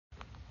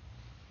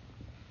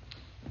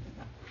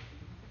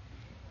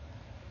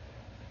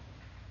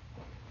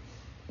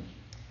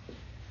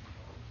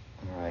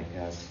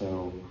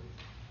So,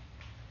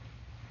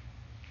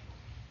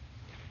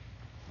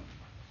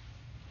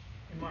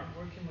 Hey Mark,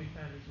 where can we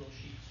find these little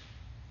sheets?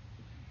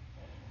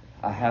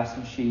 I have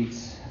some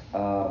sheets.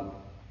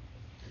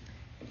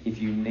 If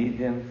you need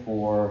them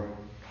for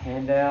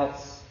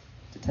handouts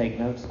to take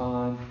notes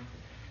on,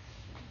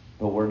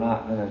 but we're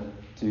not going to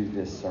do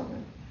this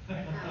sermon.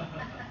 Okay.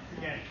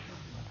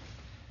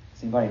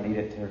 Does anybody need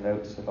it to their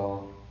notes at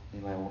all?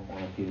 Anybody want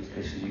a few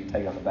dishes? You can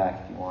take it on the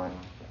back if you want.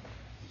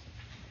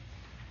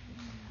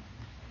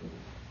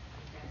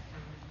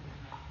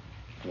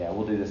 Yeah,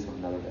 we'll do this one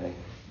another day.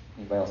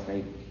 Anybody else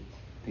need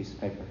a piece of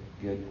paper?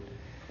 Good.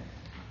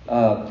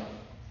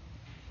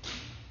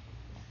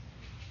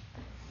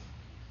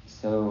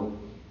 So,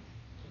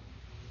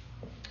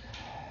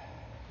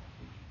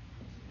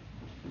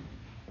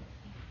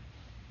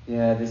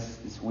 yeah,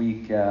 this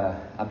week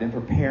I've been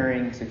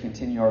preparing to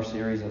continue our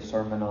series of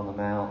Sermon on the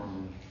Mount.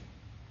 And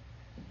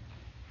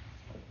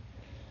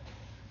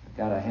I've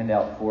got a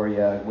handout for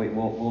you.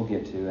 We'll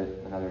get to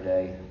it another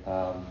day.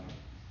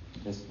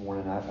 This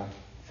morning I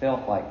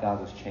felt like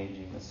God was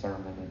changing the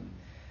sermon and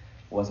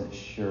wasn't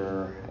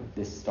sure.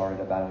 This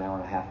started about an hour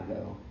and a half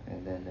ago,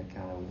 and then it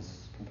kind of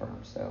was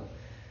confirmed. So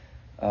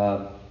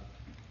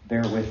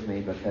bear with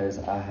me because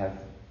I have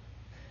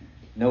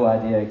no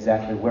idea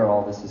exactly where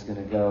all this is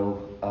going to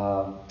go.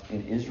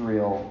 In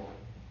Israel,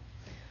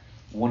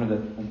 one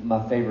of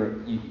my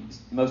favorite,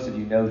 most of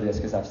you know this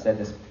because I've said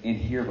this in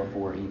here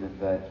before even,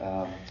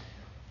 but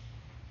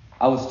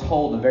I was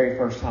told the very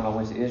first time I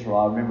went to Israel,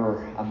 I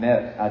remember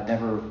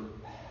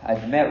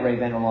I'd met Ray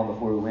Vanderlaan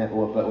before we went,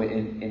 but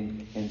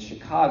in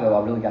Chicago,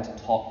 I really got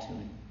to talk to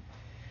him.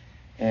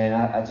 And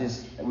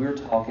we were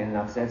talking, and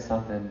I said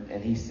something,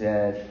 and he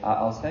said,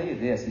 I'll tell you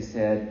this, he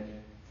said,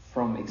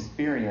 from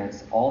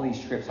experience, all these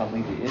trips I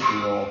leave to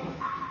Israel,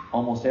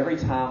 almost every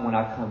time when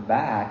I come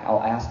back,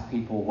 I'll ask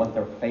people what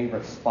their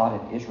favorite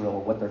spot in Israel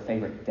or what their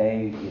favorite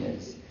day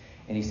is.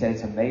 And he said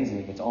it's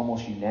amazing, it's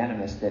almost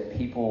unanimous that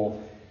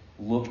people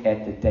look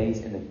at the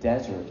days in the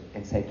desert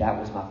and say that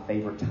was my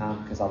favorite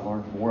time because I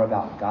learned more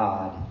about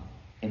God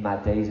in my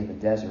days in the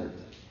desert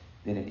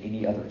than in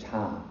any other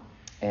time.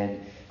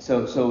 And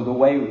so the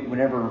way,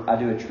 whenever I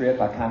do a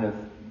trip, I kind of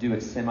do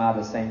it semi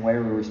the same way,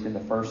 where we spend the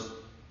first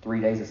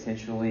 3 days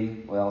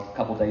essentially, well, a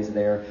couple days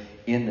there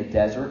in the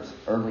desert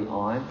early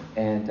on.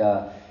 And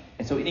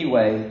so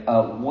anyway,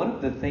 one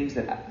of the things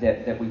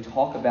that we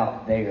talk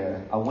about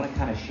there, I want to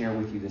kind of share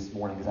with you this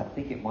morning because I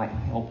think it might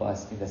help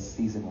us in the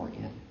season we're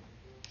in.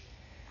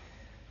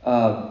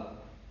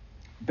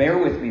 Bear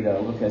with me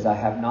though, because I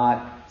have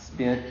not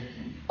spent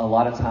a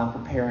lot of time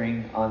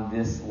preparing on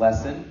this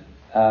lesson,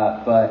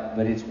 but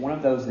it's one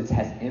of those that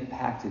has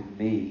impacted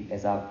me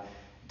as I've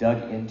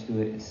dug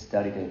into it and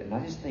studied it, and I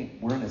just think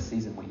we're in a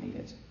season we need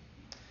it.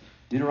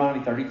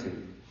 Deuteronomy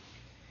 32.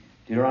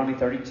 Deuteronomy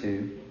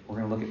 32, we're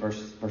going to look at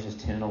verses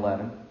 10 and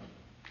 11,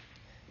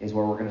 is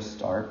where we're going to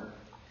start.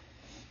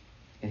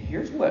 And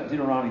here's what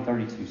Deuteronomy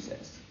 32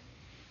 says.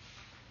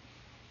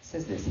 It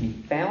says this: He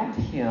found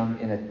him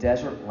in a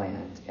desert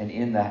land and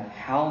in the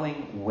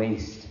howling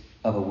waste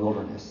of a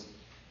wilderness.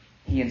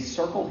 He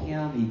encircled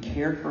him, he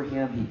cared for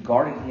him, he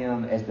guarded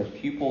him as the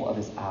pupil of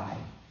his eye.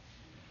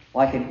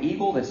 Like an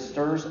eagle that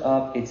stirs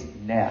up its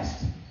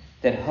nest,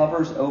 that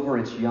hovers over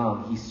its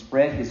young, he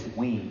spread his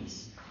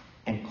wings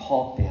and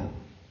caught them,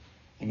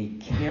 and he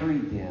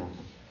carried them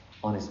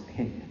on his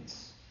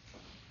pinions.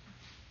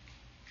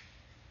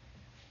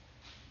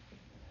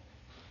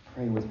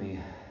 Pray with me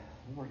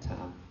one more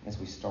time as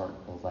we start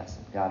the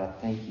lesson. God, I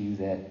thank you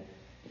that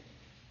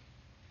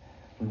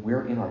when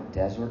we're in our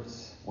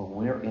deserts, when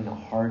we're in a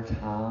hard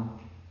time,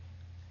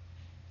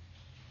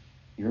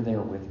 you're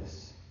there with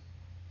us.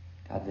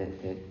 God,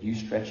 that you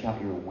stretch out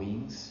your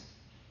wings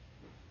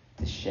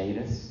to shade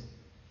us.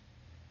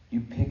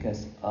 You pick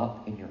us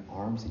up in your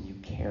arms and you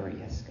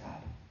carry us,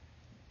 God.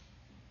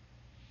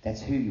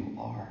 That's who you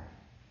are.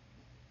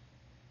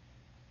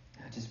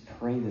 I just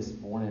pray this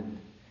morning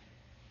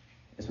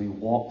as we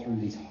walk through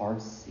these hard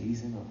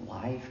seasons of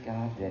life,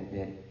 God,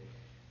 that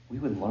we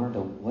would learn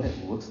what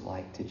it looks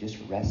like to just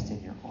rest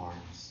in your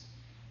arms,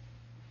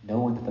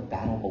 knowing that the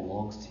battle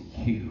belongs to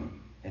you,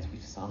 as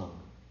we've sung.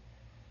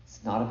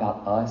 It's not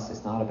about us.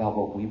 It's not about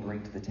what we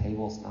bring to the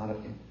table.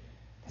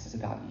 This is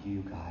about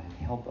you, God, and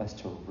help us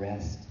to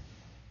rest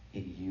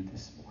in you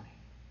this morning.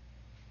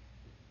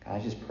 God, I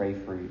just pray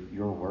for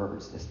your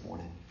words this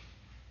morning.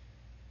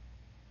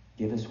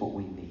 Give us what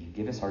we need.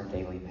 Give us our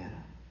daily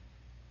manna.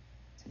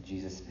 It's in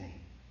Jesus' name.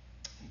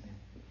 Amen.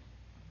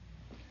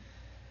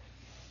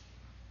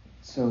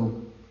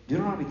 So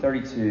Deuteronomy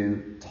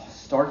 32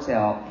 starts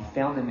out, he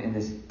found them in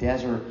this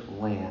desert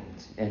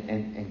land.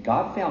 And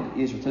God found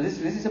Israel. So this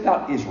is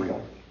about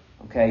Israel.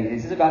 Okay?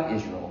 This is about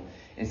Israel.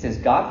 It says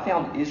God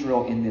found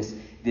Israel in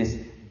this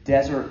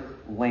desert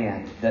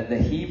land. The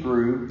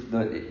Hebrew,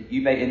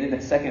 and then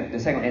the second,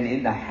 and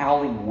in the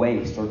howling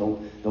waste, or the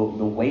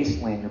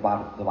wasteland, the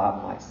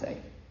Bible might say.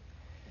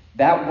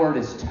 That word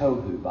is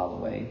tohu, by the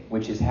way,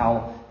 which is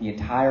how the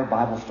entire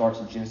Bible starts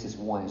in Genesis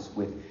 1, is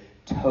with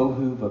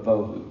tohu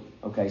vavohu.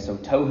 Okay, so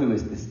tohu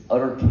is this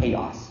utter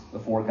chaos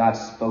before God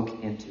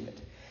spoke into it.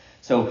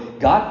 So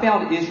God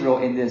found Israel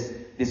in this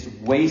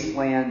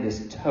wasteland, this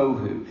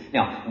tohu.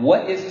 Now,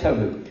 what is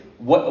tohu?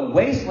 What a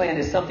wasteland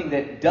is something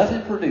that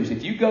doesn't produce.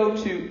 If you go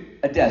to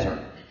a desert,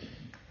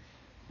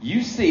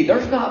 you see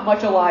there's not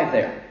much alive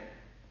there.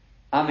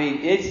 I mean,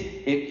 if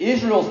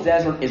Israel's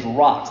desert is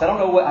rocks. I don't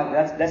know what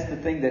that's the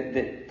thing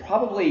that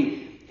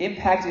probably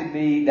impacted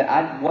me that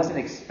I wasn't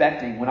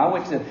expecting. When I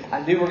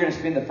knew we were going to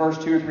spend the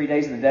first 2 or 3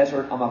 days in the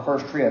desert on my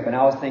first trip, and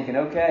I was thinking,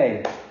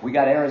 okay, we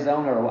got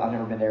Arizona, or I've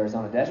never been to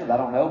Arizona desert, I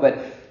don't know, but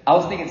I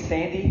was thinking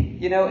sandy,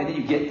 and then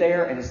you get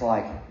there and it's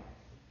like,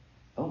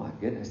 oh my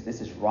goodness, this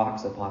is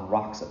rocks upon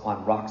rocks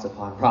upon rocks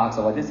upon rocks.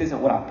 I'm like, this isn't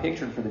what I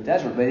pictured for the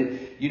desert.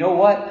 But you know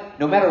what?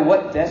 No matter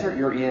what desert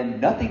you're in,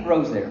 nothing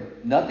grows there.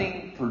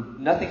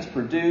 Nothing's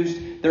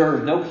produced. There are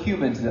no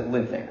humans that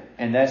live there.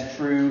 And that's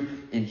true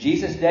in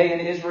Jesus' day in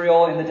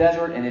Israel in the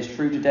desert, and it's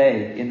true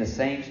today in the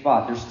same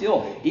spot. There's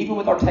still, even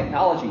with our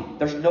technology,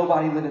 there's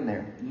nobody living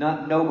there.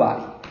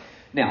 Nobody.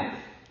 Now,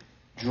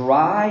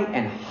 dry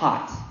and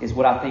hot is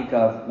what I think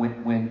of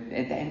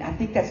and I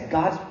think that's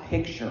God's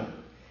picture.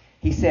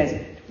 He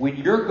says, when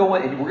you're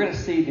going, and we're going to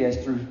see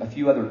this through a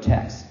few other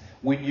texts,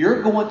 when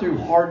you're going through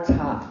hard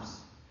times,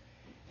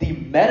 the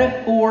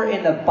metaphor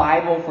in the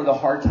Bible for the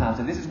hard times,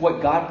 and this is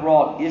what God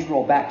brought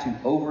Israel back to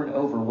over and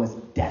over, was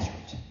desert.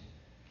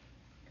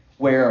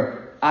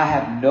 Where I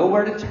have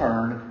nowhere to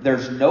turn,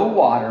 there's no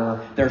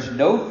water, there's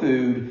no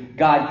food.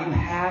 God, you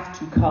have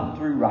to come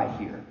through right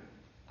here.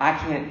 I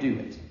can't do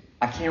it.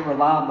 I can't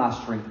rely on my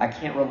strength. I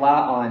can't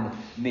rely on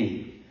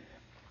me.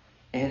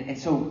 And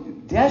so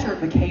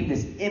desert became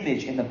this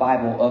image in the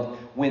Bible of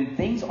when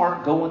things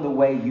aren't going the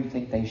way you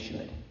think they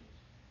should.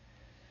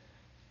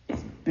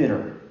 It's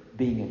bitter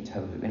being in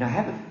tohu. And I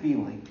have a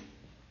feeling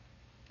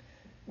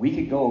we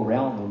could go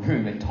around the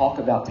room and talk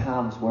about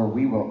times where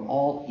we were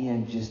all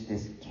in just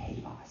this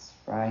chaos,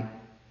 right?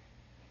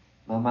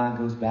 My mind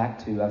goes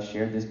back to, I've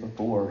shared this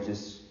before,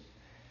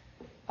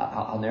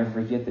 I'll never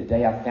forget the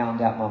day I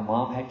found out my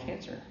mom had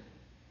cancer.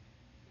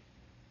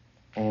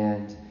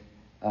 And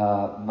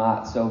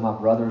my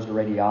brother's a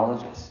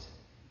radiologist.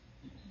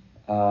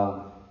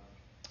 My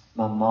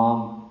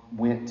mom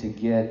went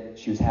to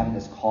she was having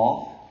this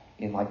cough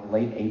in like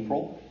late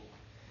April.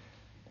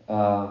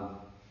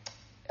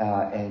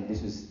 And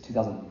this was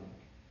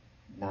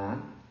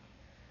 2009.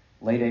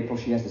 Late April,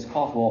 she has this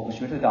cough. Well, when she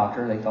went to the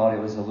doctor, they thought it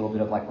was a little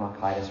bit of like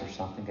bronchitis or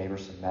something. Gave her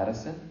some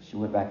medicine. She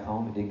went back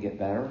home. It didn't get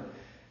better. A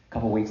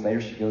couple of weeks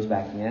later, she goes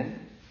back in.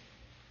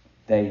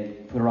 They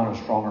put her on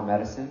a stronger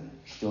medicine.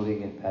 Still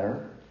didn't get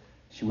better.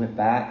 She went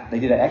back. They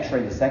did an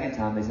x-ray the second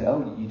time. They said,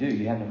 oh,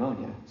 you have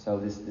pneumonia. So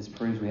this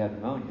proves we have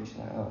pneumonia. She's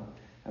like, oh,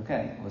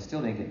 okay. Well, it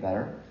still didn't get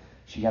better.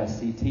 She got a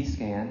CT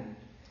scan.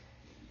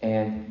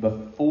 And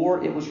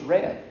before it was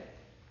red,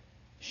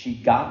 she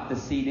got the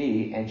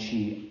CD and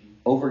she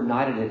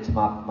overnighted it to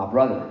my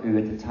brother, who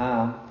at the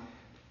time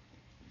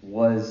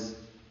was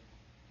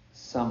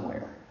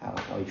somewhere. I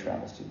don't know. He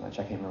travels too much.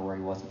 I can't remember where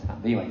he was at the time.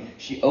 But anyway,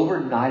 she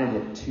overnighted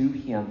it to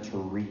him to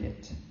read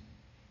it.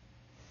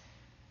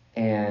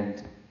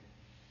 And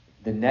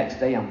the next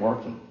day I'm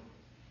working,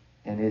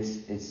 and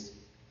it's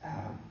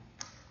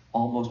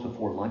almost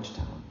before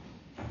lunchtime,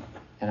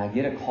 and I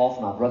get a call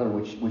from my brother,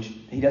 which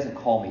he doesn't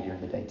call me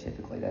during the day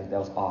typically. That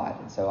was odd,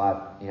 and so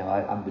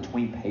I'm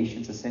between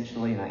patients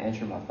essentially, and I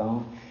answer my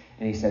phone,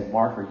 and he said,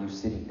 "Mark, are you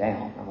sitting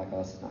down?" I'm like,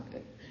 "Oh, this is not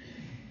good."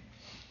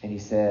 And he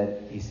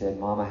said,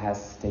 "Mama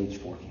has stage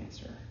 4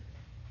 cancer."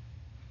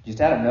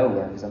 Just out of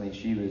nowhere, because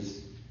she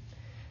was.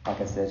 Like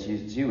I said,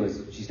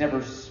 she's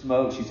never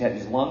smoked. She's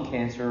had lung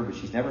cancer, but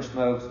she's never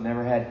smoked,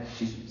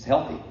 she's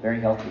healthy, very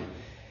healthy.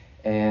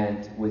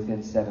 And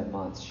within 7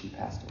 months, she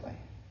passed away.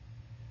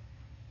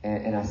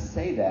 And I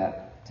say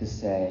that to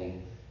say,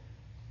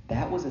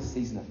 that was a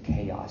season of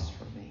chaos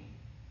for me.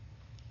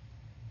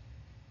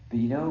 But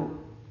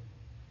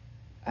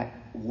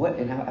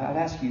I'd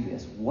ask you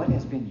this, what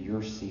has been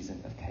your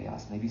season of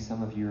chaos? Maybe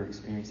some of you are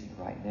experiencing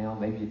it right now.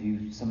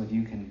 Maybe some of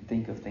you can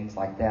think of things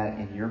like that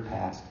in your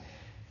past.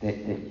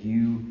 That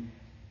you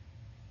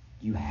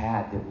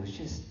had that was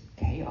just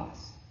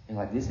chaos. And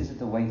like, this isn't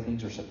the way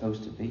things are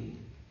supposed to be.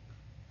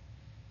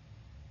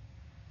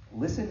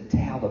 Listen to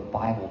how the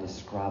Bible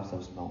describes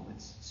those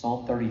moments.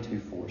 Psalm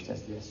 32:4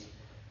 says this: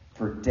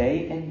 "For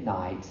day and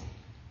night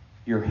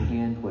your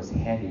hand was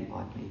heavy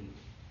on me.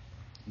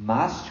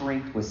 My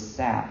strength was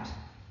sapped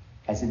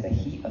as in the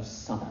heat of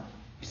summer."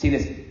 You see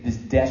this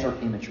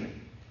desert imagery.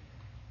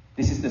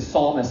 This is the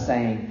psalmist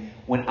saying,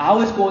 when I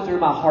was going through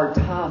my hard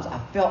times, I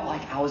felt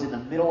like I was in the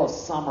middle of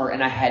summer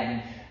and I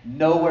had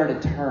nowhere to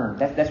turn.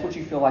 That's what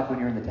you feel like when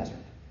you're in the desert.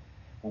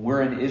 When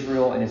we're in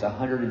Israel and it's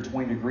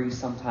 120 degrees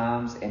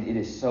sometimes and it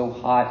is so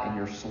hot and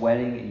you're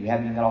sweating and you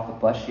haven't even got off the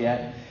bus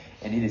yet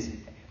and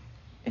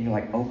you're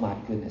like, oh my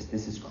goodness,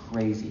 this is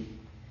crazy.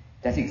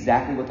 That's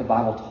exactly what the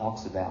Bible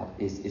talks about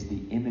is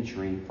the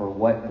imagery for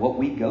what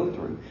we go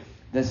through.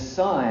 The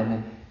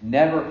sun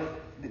never...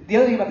 The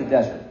other thing about the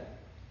desert,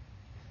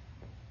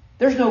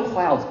 there's no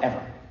clouds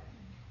ever.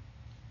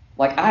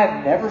 Like, I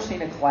have never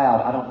seen a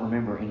cloud, I don't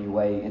remember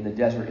anyway, in the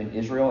desert in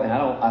Israel. And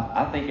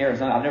I think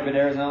Arizona, I've never been to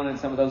Arizona in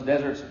some of those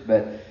deserts,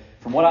 but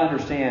from what I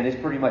understand,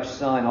 it's pretty much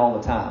sun all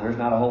the time. There's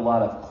not a whole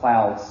lot of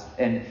clouds.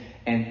 And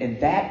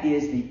that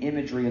is the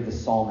imagery of the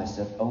psalmist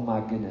of, oh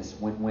my goodness,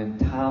 when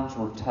times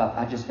were tough,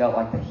 I just felt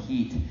like the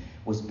heat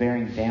was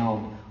bearing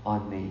down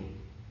on me.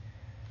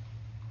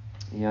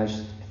 You know, I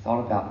just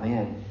thought about,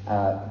 man,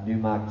 knew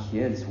my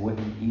kids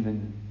wouldn't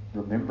even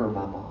remember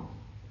my mom.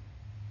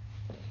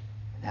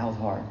 And that was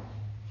hard.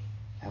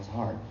 That was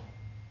hard.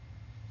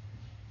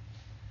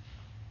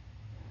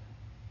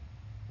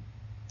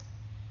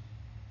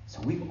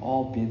 So we've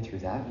all been through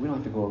that. We don't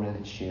have to go around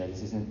and share.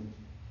 This isn't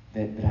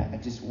that, but I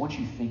just want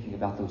you thinking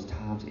about those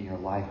times in your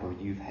life where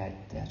you've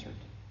had desert.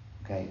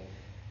 Okay?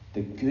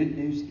 The good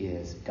news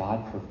is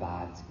God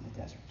provides in the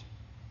desert.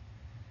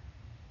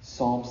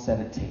 Psalm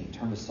 17.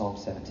 Turn to Psalm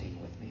 17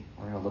 with me.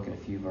 We're going to look at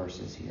a few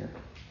verses here.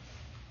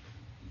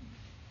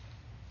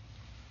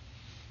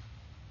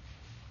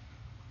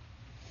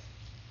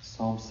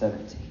 Psalm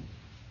 17.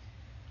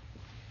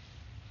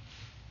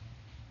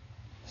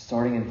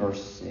 Starting in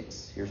verse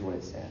 6. Here's what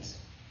it says.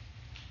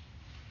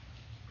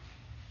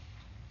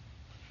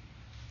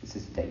 This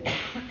is David.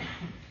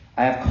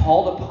 I have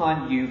called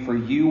upon you, for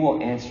you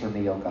will answer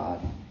me, O God.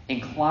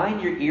 Incline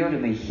your ear to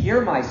me.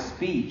 Hear my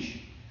speech.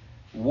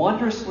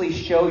 Wondrously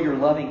show your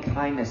loving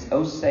kindness,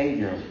 O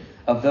Savior,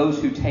 of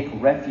those who take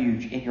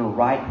refuge in your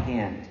right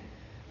hand,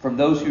 from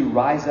those who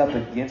rise up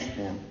against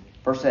them.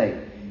 Verse 8.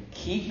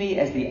 Keep me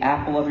as the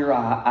apple of your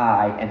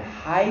eye, and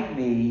hide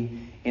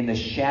me in the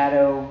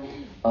shadow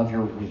of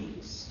your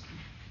wings.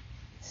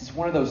 This is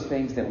one of those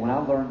things that when I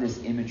learned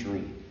this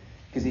imagery,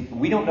 because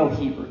we don't know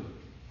Hebrew,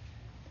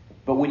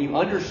 but when you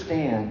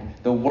understand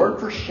the word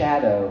for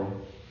shadow,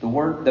 the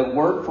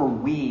word for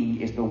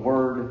wing is the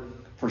word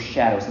for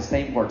shadow. It's the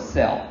same word,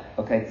 cell.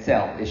 Okay,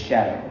 cell is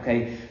shadow.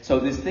 Okay, so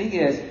this thing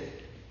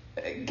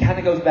it kind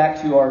of goes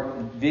back to our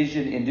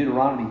vision in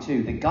Deuteronomy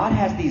 2, that God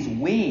has these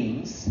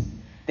wings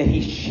that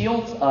He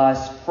shields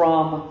us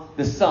from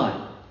the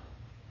sun.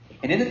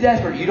 And in the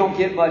desert, you don't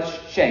get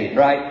much shade,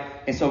 right?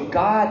 And so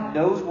God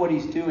knows what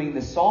He's doing.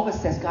 The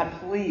psalmist says, God,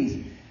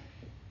 please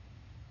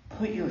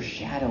put your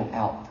shadow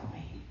out for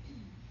me.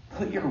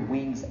 Put your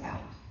wings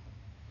out.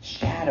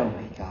 Shadow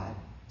me, God,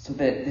 so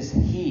that this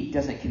heat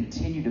doesn't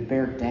continue to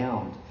bear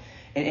down.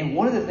 And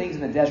one of the things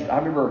in the desert, I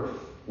remember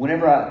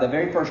whenever the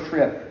very first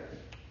trip,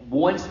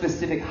 one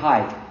specific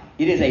hike,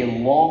 it is a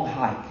long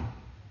hike.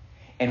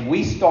 And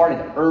we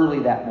started early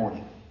that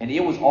morning, and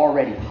it was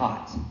already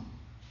hot.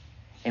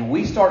 And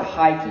we start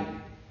hiking.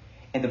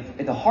 And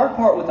the hard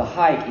part with the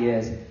hike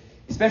is,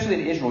 especially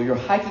in Israel, you're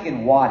hiking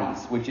in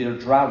wadis, which are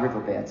dry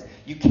riverbeds.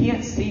 You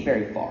can't see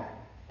very far.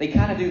 They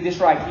kind of do this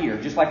right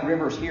here, just like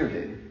rivers here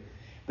do.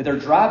 But they're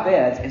dry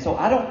beds, and so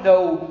I don't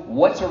know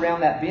what's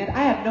around that bend. I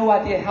have no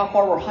idea how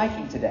far we're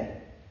hiking today.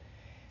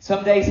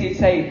 Some days he'd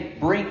say,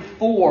 bring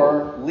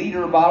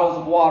 4-liter bottles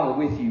of water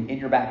with you in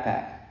your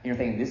backpack. And you're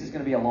thinking, this is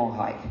going to be a long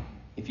hike.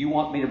 If you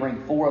want me to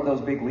bring 4 of those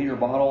big liter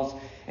bottles,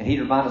 and he'd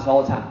remind us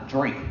all the time,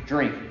 drink,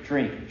 drink,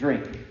 drink,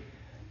 drink.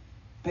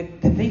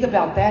 But the thing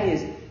about that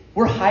is,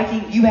 we're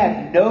hiking, you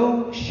have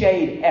no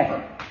shade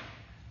ever.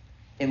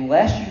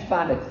 Unless you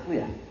find a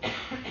cliff,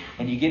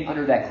 and you get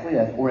under that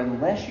cliff, or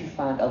unless you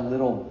find a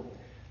little,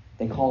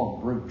 they call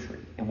them broom tree.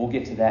 And we'll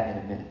get to that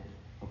in a minute.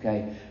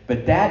 Okay?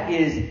 But that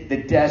is the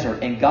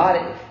desert. And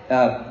God,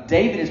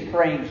 David is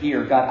praying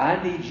here, God,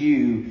 I need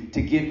you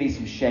to give me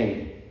some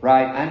shade.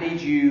 Right? I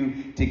need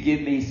you to give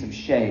me some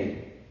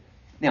shade.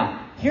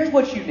 Now, here's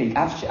what's unique.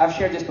 I've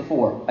shared this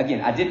before.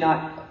 Again, I did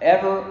not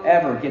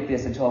ever get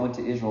this until I went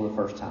to Israel the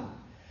first time.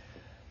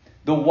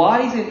 The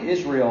wadis in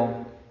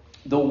Israel,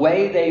 the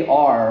way they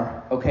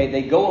are, okay,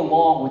 they go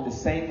along with the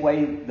same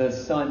way the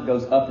sun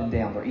goes up and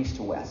down. They're east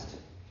to west.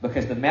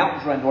 Because the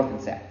mountains run north and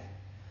south.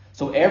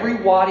 So every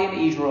wadi in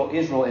Israel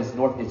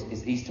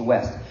is east to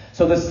west.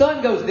 So the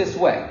sun goes this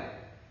way.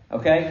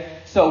 Okay?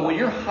 So when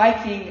you're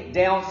hiking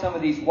down some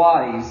of these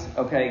wadis,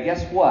 okay,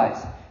 guess what?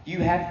 You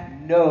have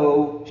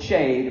no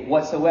shade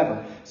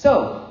whatsoever.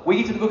 So we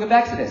get to the book of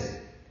Exodus.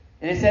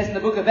 And it says in the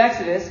book of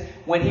Exodus,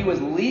 when he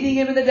was leading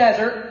him in the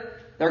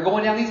desert, they're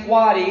going down these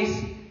wadis,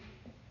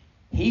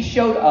 he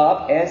showed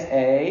up as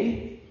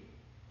a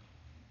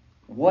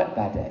what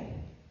by day?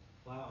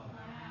 Cloud.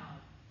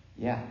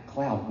 Yeah,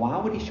 cloud. Why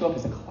would he show up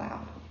as a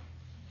cloud?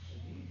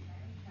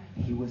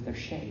 He was their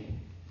shade.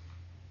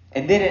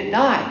 And then at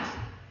night,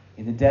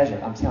 in the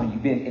desert, I'm telling you,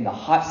 you've been in the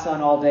hot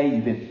sun all day,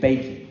 you've been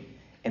baking.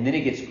 And then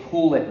it gets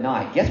cool at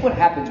night. Guess what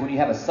happens when you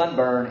have a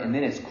sunburn and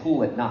then it's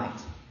cool at night?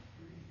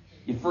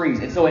 You freeze.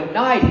 And so at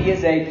night, he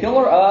is a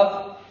pillar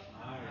of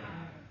fire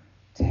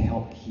to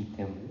help keep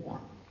them warm.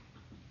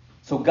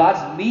 So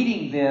God's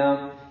meeting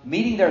them,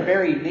 meeting their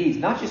very needs,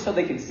 not just so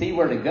they can see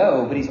where to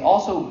go, but He's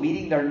also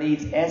meeting their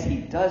needs as He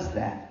does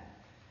that.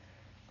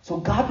 So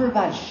God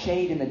provides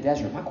shade in the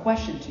desert. My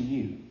question to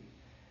you,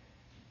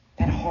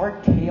 that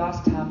hard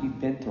chaos time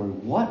you've been through,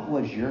 what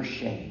was your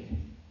shade?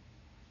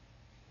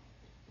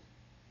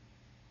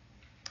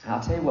 I'll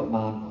tell you what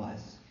mine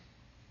was.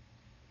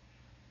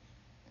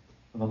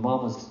 my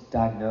mom was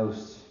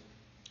diagnosed,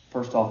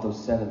 first off,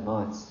 those 7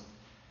 months.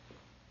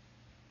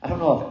 I don't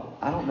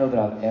know that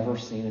I've ever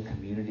seen a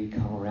community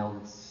come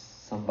around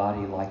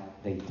somebody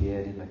like they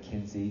did in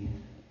McKenzie.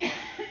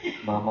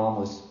 My mom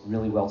was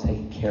really well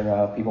taken care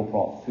of. People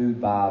brought food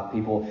by.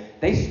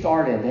 They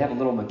have a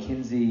little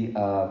McKenzie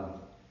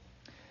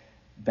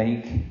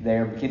bank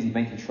there, McKenzie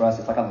Bank and Trust.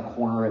 It's like on the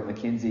corner at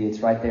McKenzie. It's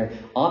right there.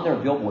 On their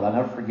billboard, I'll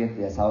never forget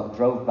this. I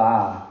drove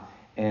by,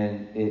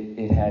 and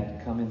it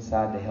had come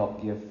inside to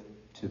help give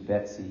to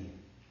Betsy,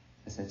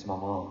 essentially my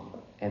mom.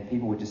 And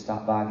people would just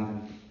stop by and give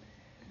them.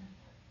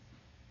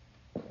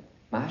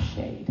 My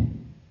shade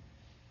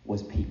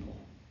was people.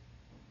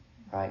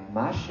 Right?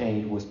 My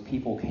shade was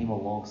people came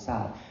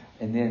alongside.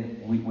 And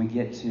then we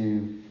get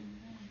to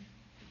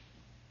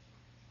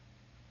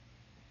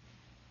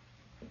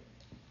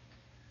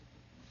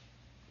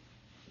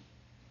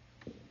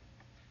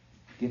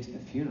the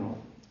funeral.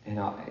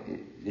 And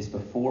it's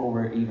before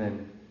we're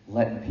even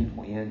letting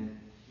people in.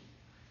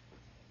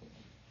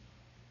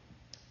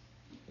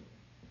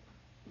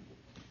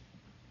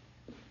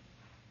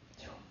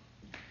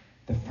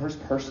 The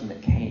first person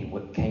that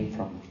came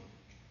from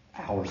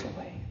hours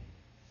away.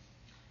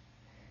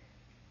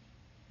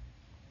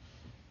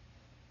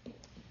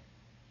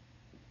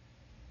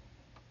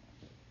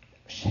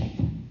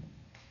 Shade.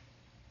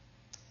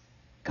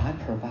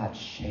 God provides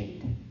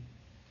shade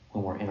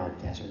when we're in our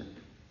desert.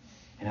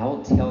 And I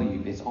will tell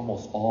you, it's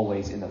almost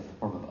always in the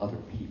form of other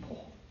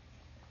people.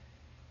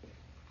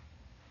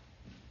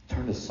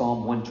 Turn to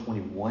Psalm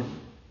 121,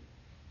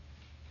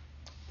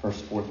 verse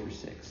 4 through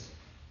 6.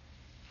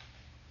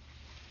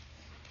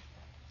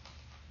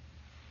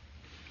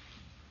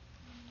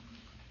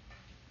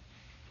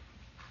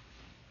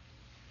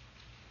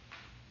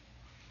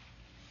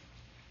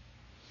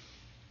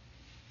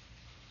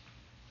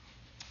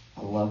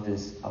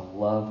 I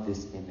love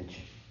this image.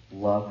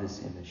 Love this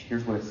image.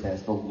 Here's what it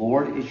says. The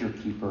Lord is your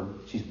keeper.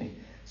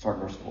 Start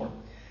verse 4.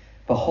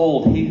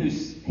 Behold, he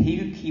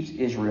who keeps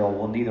Israel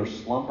will neither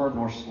slumber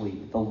nor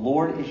sleep. The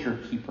Lord is your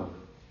keeper.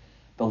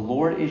 The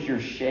Lord is your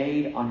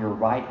shade on your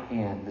right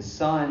hand. The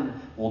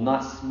sun will not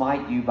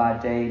smite you by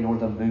day, nor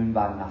the moon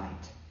by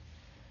night.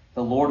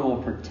 The Lord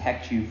will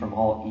protect you from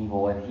all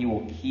evil, and he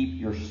will keep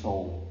your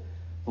soul.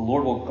 The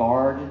Lord will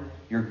guard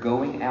your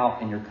going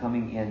out and your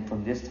coming in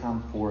from this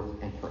time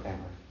forth and forever.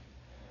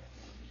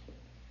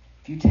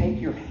 If you take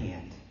your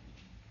hand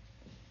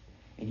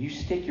and you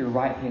stick your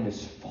right hand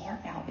as far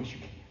out as you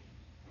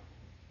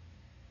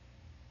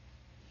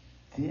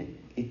can,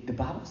 the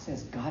Bible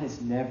says God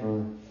is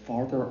never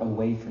farther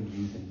away from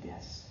you than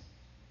this.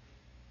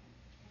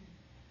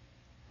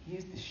 He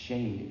is the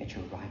shade at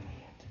your right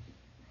hand,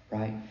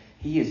 right?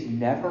 He is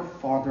never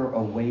farther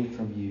away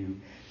from you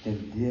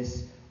than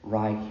this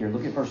right here.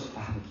 Look at verse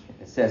 5 again.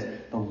 It says,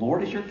 the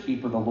Lord is your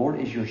keeper. The Lord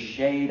is your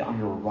shade on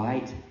your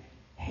right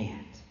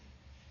hand.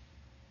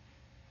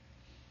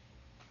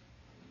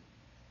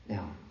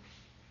 Now,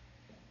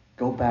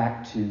 go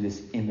back to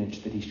this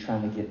image that he's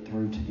trying to get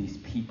through to these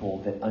people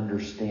that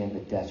understand the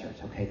desert.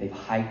 Okay, they've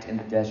hiked in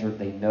the desert.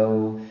 They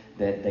know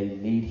that they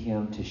need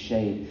him to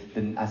shade.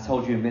 I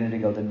told you a minute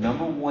ago, the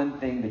number one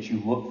thing that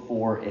you look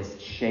for as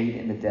shade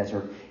in the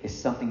desert is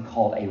something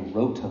called a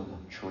rotum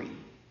tree.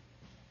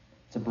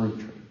 It's a broom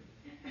tree.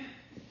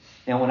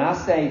 Now, when I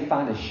say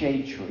find a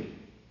shade tree,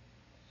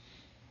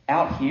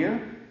 out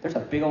here, there's a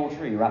big old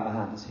tree right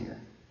behind us here.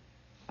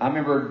 I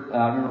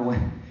remember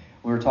when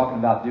we were talking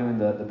about doing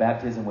the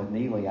baptism with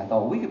Neely. I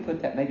thought, well, we could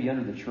put that maybe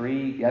under the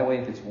tree. That way,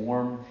 if it's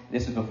warm,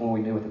 this is before we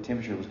knew what the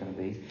temperature was going to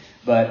be.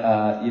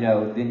 But,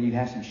 then you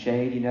have some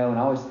shade,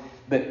 and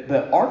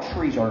but our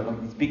trees are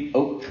like these big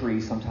oak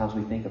trees sometimes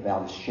we think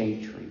about as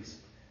shade trees.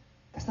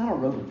 That's not a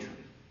rotom tree.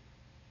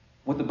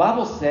 What the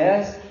Bible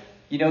says,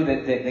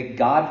 that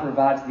God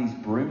provides these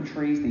broom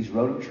trees, these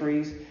rotom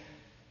trees.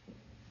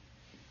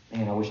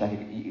 Man, I wish I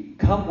could.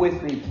 Come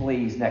with me,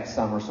 please, next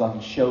summer so I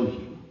can show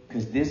you.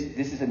 Because this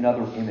is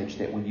another image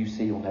that when you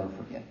see, you'll never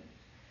forget.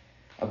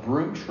 A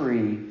broom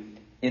tree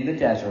in the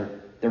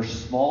desert, they're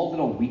small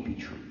little weepy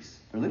trees.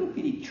 They're little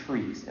bitty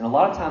trees. And a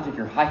lot of times if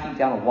you're hiking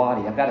down a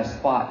wadi, I've got a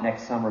spot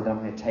next summer that I'm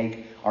going to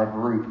take our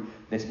group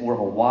that's more of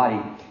a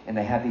wadi, and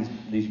they have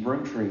these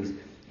broom trees.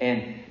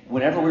 And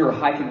whenever we were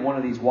hiking one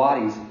of these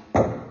wadis,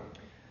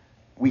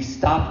 we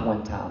stopped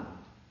one time.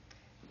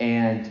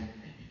 And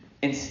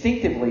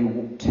instinctively,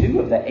 two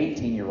of the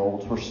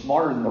 18-year-olds were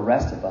smarter than the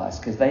rest of us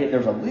because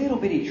there's a little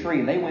bitty tree,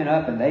 and they went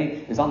up and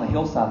it was on the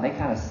hillside, and they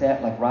kind of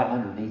sat like right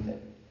underneath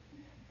it.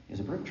 It was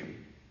a broom tree.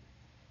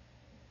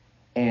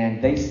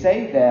 And they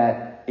say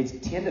that it's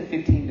 10 to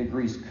 15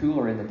 degrees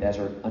cooler in the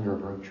desert under a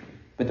broom tree.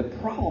 But the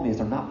problem is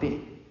they're not big.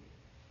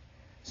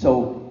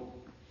 So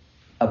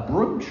a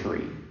broom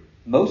tree,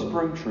 most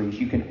broom trees,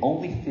 you can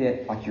only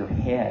fit like your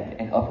head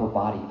and upper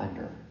body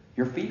under.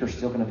 Your feet are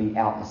still going to be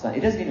out in the sun. It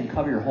doesn't even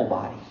cover your whole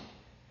body.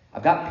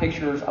 I've got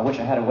pictures. I wish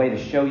I had a way to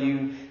show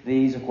you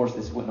these. Of course,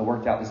 this wouldn't have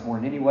worked out this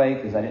morning anyway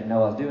because I didn't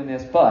know I was doing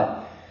this.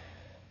 But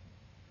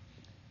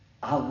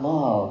I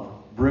love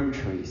broom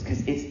trees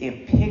because it's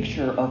a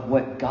picture of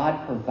what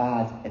God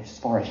provides as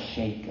far as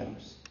shade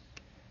goes.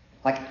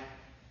 Like,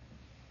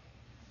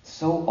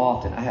 so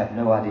often, I have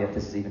no idea if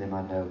this is even in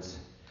my notes,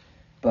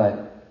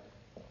 but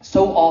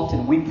so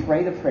often we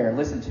pray the prayer.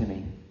 Listen to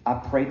me.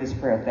 I've prayed this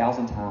prayer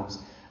 1,000 times.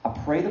 I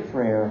pray the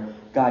prayer,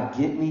 God,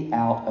 get me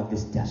out of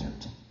this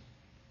desert.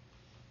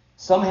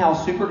 Somehow,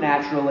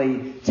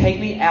 supernaturally, take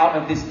me out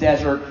of this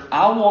desert.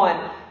 I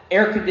want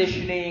air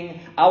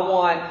conditioning.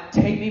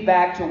 Take me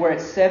back to where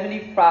it's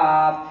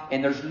 75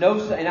 and there's no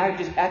sun, and I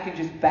can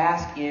just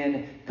bask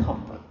in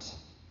comfort.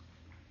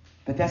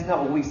 But that's not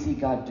what we see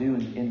God do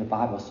in the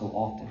Bible so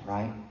often,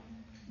 right?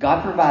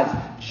 God provides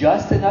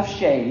just enough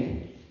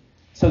shade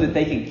so that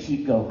they can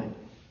keep going.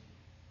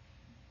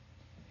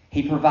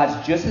 He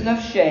provides just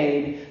enough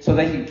shade so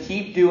they can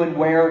keep doing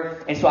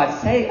and so I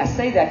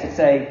say that to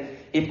say,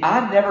 if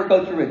I never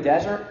go through a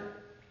desert,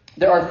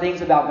 there are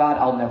things about God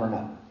I'll never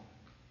know.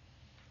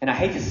 And I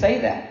hate to say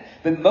that,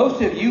 but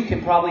most of you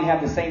can probably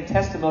have the same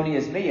testimony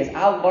as me, as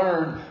I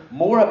learned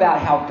more about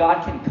how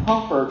God can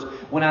comfort.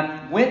 When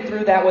I went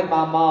through that with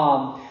my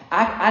mom,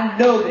 I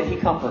know that He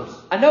comforts.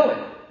 I know it.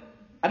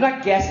 I'm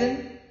not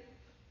guessing.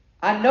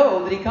 I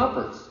know that He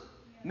comforts.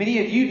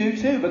 Many of you do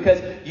too,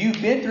 because you've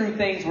been through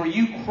things where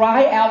you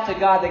cry out to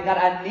God that, God,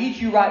 I need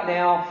you right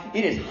now.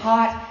 It is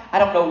hot. I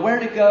don't know where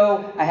to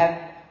go.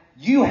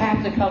 You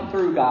have to come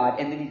through, God.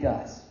 And then He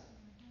does.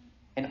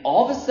 And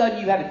all of a sudden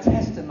you have a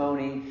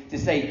testimony to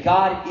say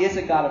God is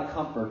a God of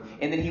comfort.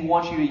 And then He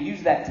wants you to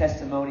use that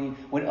testimony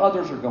when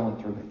others are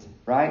going through it.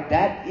 Right?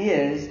 That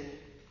is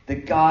the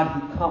God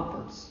who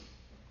comforts.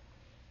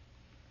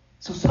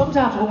 So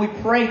sometimes when we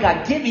pray,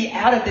 God, get me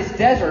out of this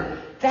desert,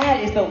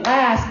 that is the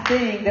last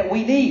thing that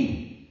we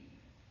need.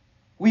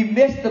 We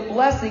miss the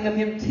blessing of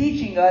Him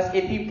teaching us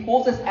if He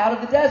pulls us out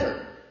of the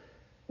desert.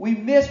 We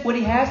miss what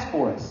He has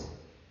for us.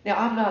 Now,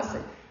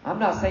 I'm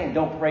not saying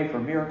don't pray for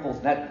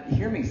miracles.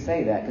 Hear me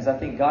say that, because I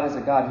think God is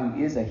a God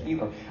who is a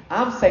healer.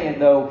 I'm saying,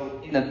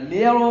 though, in the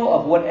middle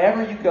of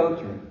whatever you go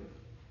through,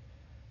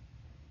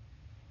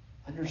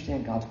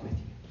 understand God's with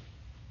you.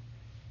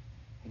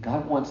 And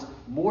God wants,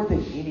 more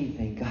than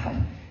anything,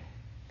 God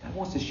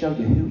wants to show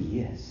you who He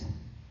is.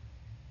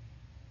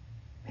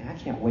 Man, I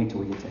can't wait till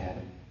we get to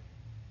heaven.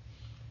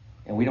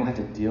 And we don't have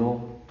to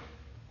deal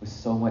with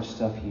so much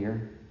stuff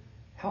here.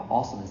 How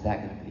awesome is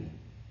that going to be?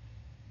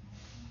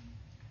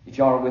 If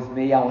y'all are with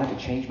me, I won't have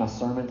to change my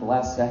sermon at the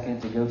last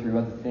second to go through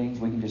other things.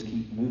 We can just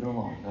keep moving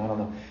along. I don't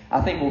know. I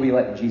think we'll be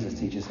letting Jesus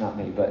teach us, not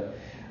me. But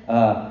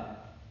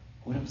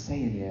what I'm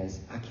saying is,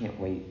 I can't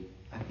wait.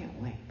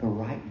 But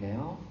right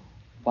now,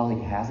 while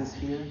He has us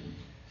here,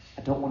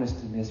 I don't want us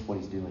to miss what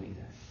He's doing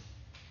either.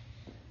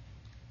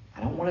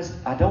 I don't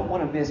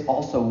want to miss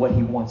also what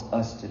He wants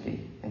us to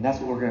be. And that's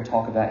what we're going to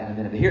talk about in a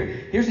minute. But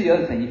here's the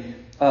other thing.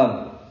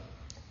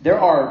 There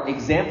are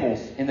examples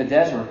in the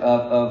desert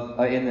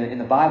in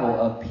the Bible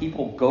of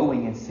people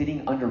going and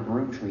sitting under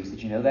broom trees.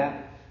 Did you know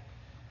that?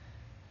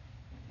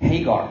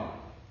 Hagar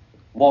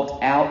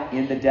walked out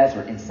in the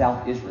desert in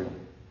South Israel.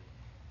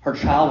 Her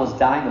child was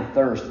dying of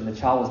thirst, and the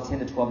child was 10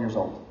 to 12 years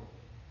old.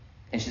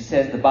 And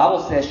the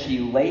Bible says she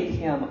laid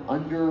him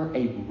under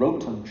a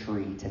rotum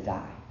tree to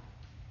die.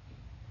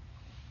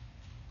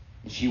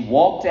 And she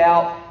walked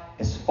out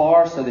as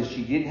far so that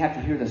she didn't have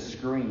to hear the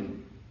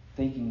scream,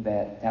 thinking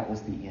that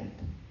was the end.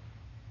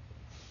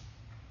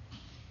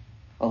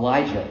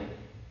 Elijah.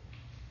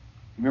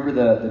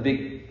 Remember the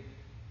big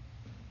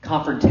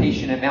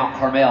confrontation at Mount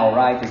Carmel,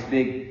 right?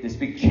 This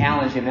big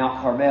challenge at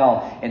Mount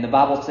Carmel. And the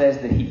Bible says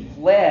that he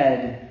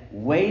fled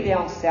way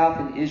down south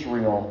in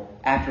Israel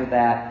after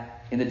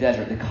that in the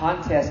desert. The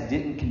contest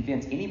didn't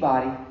convince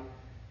anybody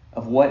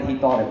of what he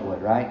thought it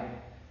would, right?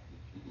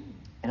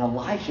 And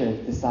Elijah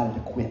decided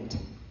to quit.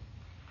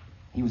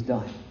 He was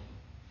done.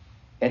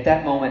 At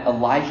that moment,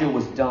 Elijah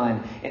was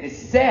done. And it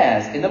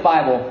says in the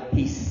Bible,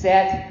 he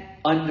sat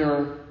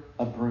under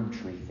a broom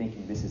tree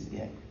thinking this is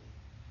it.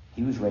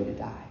 He was ready to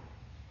die.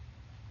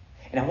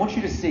 And I want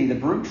you to see, the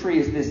broom tree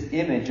is this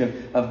image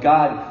of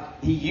God.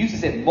 He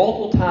uses it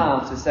multiple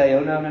times to say,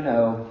 oh,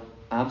 no,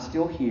 I'm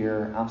still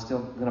here. I'm still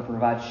going to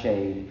provide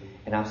shade,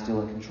 and I'm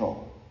still in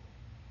control.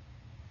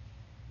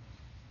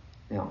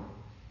 Now,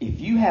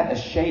 if you have a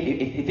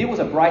shade, if it was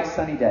a bright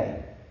sunny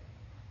day,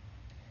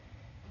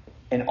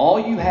 and all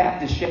you have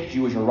to shade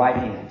you is your right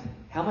hand,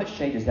 how much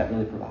shade does that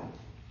really provide?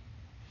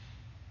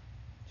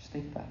 Just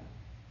think about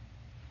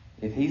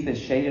it. If He's the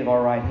shade of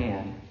our right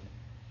hand,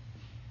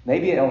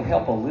 maybe it'll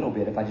help a little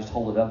bit if I just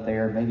hold it up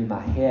there. Maybe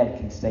my head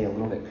can stay a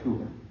little bit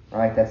cooler,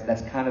 right?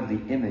 That's kind of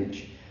the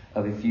image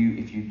of if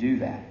you do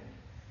that.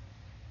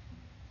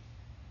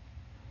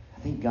 I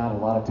think God a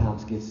lot of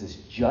times gives us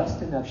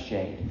just enough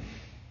shade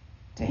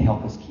to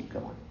help us keep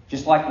going.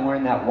 Just like when we're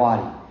in that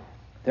wadi.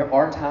 There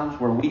are times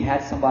where we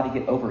had somebody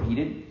get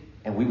overheated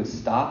and we would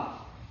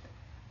stop.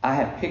 I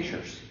have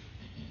pictures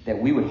that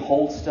we would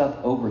hold stuff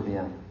over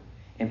them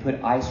and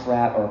put ice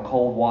wrap or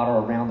cold water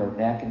around their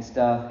neck and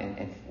stuff,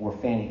 and we're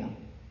fanning them.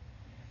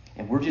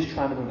 And we're just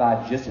trying to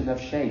provide just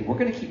enough shade. We're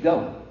going to keep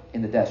going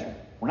in the desert.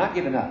 We're not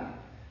giving up.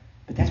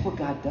 But that's what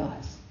God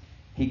does.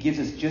 He gives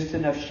us just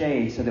enough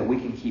shade so that we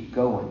can keep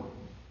going.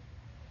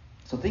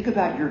 So think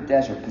about your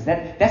desert, because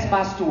that's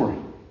my story.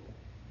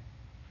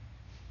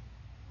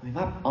 I mean,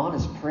 my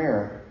honest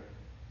prayer,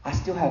 I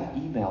still have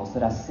emails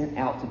that I sent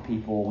out to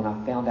people when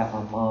I found out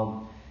my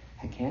mom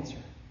had cancer.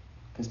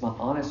 Because my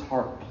honest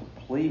heart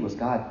plea was,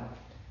 God,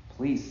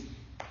 please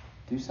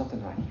do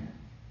something right here.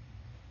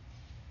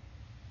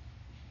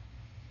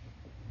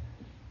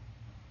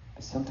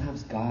 But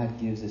sometimes God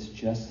gives us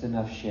just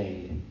enough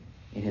shade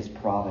in His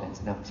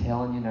providence. And I'm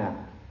telling you now,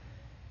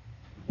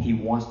 He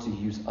wants to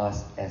use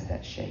us as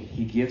that shade.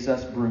 He gives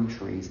us broom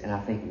trees, and I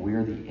think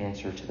we're the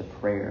answer to the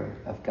prayer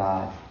of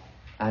God.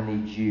 I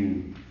need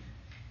you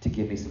to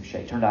give me some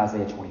shade. Turn to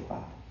Isaiah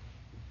 25.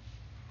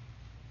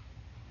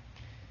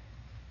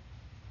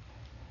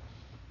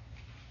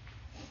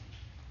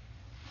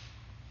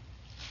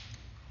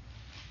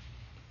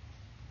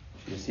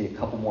 You'll see a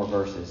couple more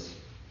verses.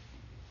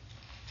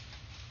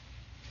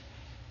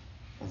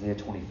 Isaiah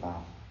 25.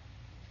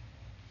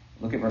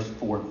 Look at verse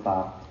 4 and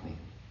 5 with me.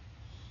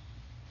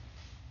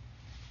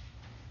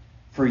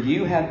 For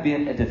you have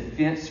been a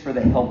defense for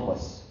the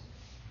helpless,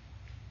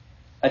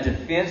 a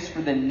defense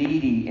for the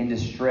needy in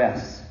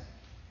distress,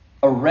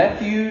 a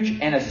refuge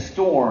and a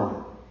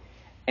storm,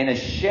 and a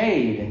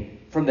shade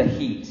from the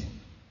heat.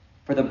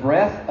 For the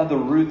breath of the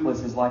ruthless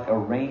is like a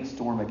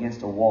rainstorm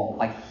against a wall,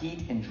 like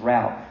heat and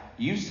drought.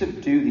 You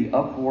subdue the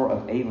uproar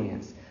of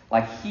aliens,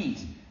 like heat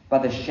by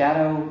the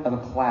shadow of a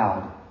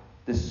cloud.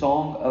 The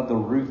song of the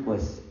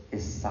ruthless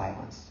is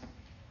silence.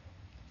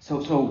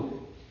 So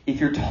if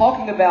you're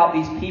talking about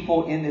these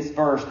people in this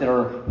verse that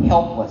are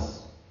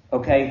helpless,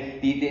 okay,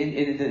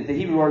 the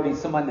Hebrew word means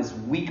someone that's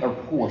weak or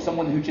poor,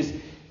 someone who just,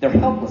 they're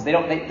helpless. They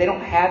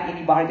don't have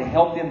anybody to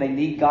help them. They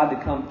need God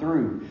to come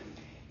through.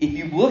 If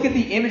you look at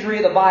the imagery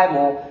of the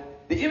Bible,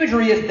 the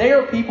imagery is they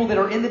are people that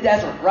are in the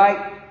desert,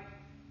 right?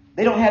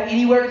 They don't have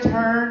anywhere to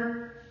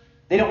turn.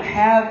 They don't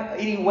have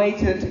any way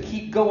to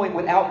keep going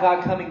without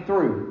God coming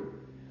through.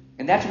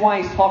 And that's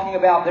why he's talking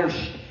about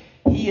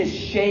He is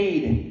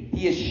shade.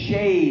 He is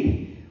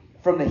shade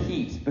from the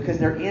heat, because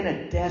they're in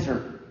a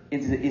desert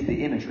is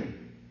the imagery.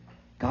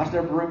 God's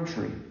their broom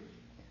tree.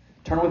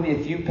 Turn with me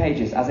a few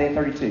pages. Isaiah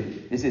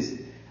 32.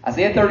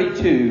 Isaiah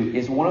 32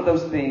 is one of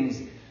those things.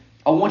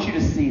 I want you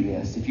to see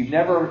this. If you've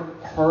never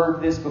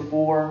heard this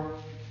before,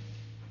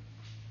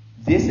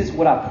 this is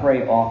what I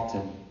pray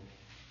often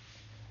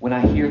when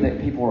I hear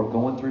that people are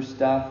going through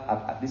stuff.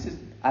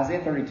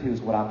 Isaiah 32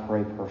 is what I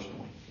pray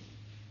personally.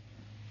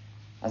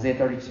 Isaiah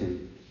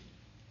 32.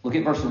 Look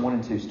at verses 1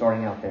 and 2,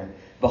 starting out there.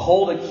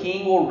 Behold, a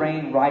king will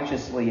reign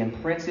righteously, and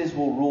princes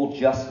will rule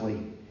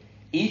justly.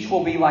 Each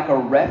will be like a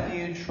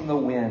refuge from the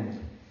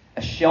wind,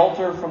 a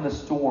shelter from the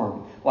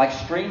storm, like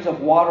streams of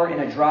water in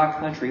a dry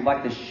country,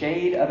 like the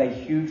shade of a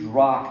huge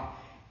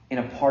rock in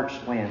a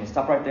parched land. Let's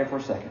stop right there for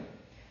a second.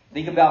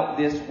 Think about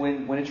this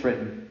when it's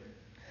written.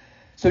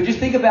 So just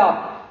think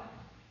about,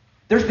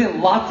 there's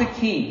been lots of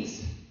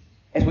kings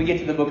as we get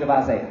to the book of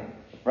Isaiah,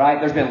 right?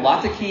 There's been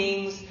lots of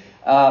kings.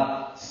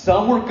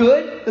 Some were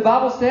good, the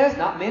Bible says,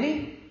 not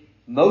many.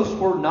 Most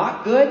were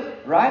not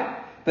good,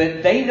 right?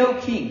 But they know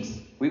kings.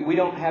 We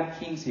don't have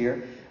kings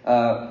here,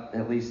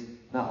 at least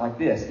not like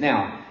this.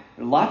 Now,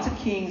 lots of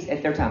kings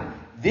at their time.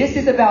 This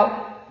is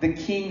about the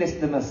king that's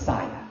the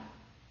Messiah.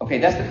 Okay,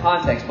 that's the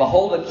context.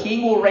 Behold, a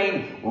king will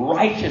reign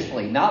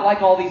righteously. Not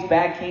like all these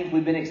bad kings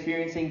we've been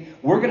experiencing.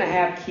 We're going to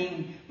have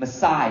King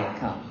Messiah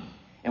come.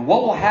 And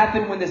what will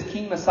happen when this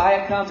King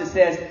Messiah comes? It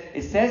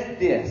says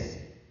this.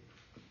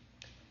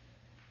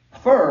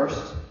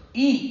 First,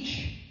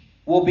 each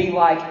will be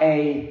like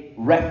a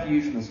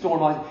refuge from the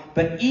storm.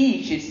 But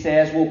each, it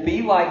says, will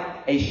be like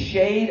a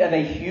shade of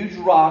a huge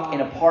rock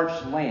in a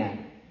parched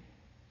land.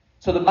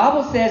 So the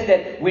Bible says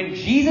that when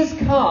Jesus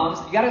comes,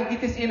 you got to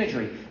get this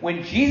imagery.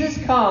 When Jesus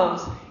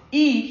comes,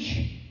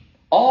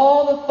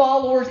 all the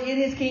followers in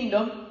His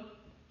kingdom,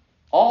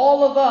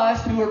 all of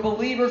us who are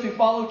believers who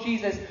follow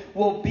Jesus,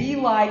 will be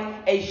like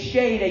a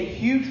shade, a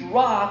huge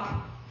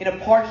rock in a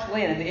parched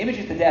land. And the image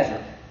is the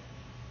desert.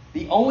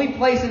 The only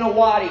place in a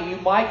wadi you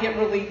might get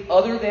relief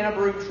other than a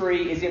broom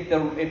tree is if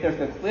there's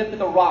a cliff of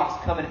the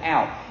rocks coming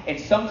out. And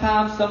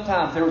sometimes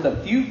there was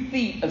a few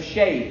feet of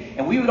shade,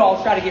 and we would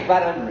all try to get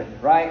right under it,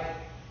 right?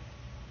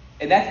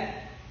 And that's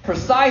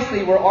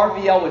precisely where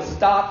RVL would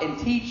stop and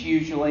teach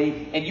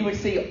usually, and you would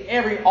see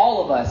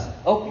all of us,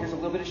 here's a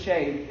little bit of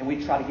shade, and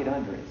we'd try to get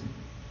under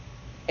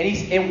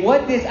it. And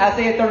what this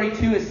Isaiah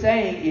 32 is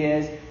saying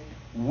is,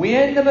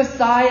 when the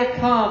Messiah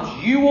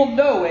comes, you will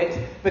know it,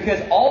 because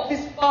all of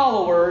His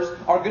followers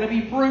are going to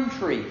be broom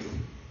trees.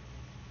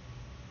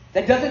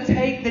 That doesn't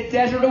take the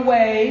desert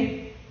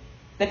away.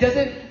 That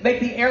doesn't make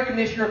the air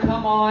conditioner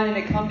come on and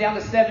it come down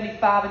to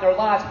 75 in their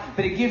lives.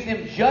 But it gives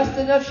them just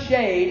enough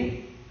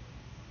shade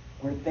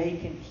where they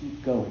can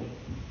keep going.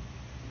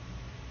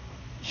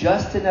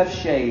 Just enough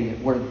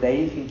shade where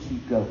they can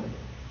keep going.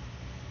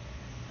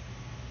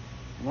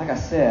 And like I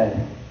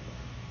said,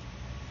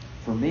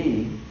 for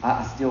me,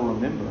 I still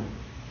remember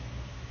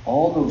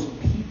all those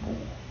people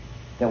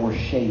that were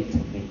shade to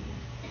me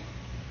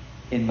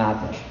in my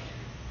desert.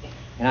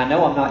 And I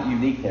know I'm not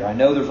unique there. I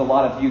know there's a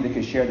lot of you that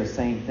could share the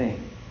same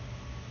thing.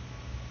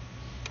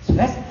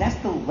 That's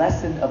the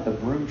lesson of the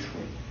broom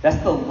tree.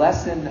 That's the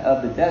lesson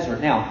of the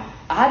desert. Now,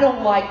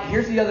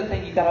 here's the other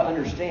thing you got to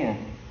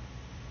understand.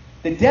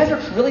 The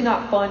desert's really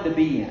not fun to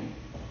be in.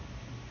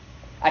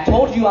 I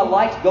told you I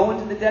liked going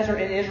to the desert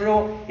in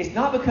Israel. It's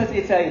not because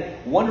it's a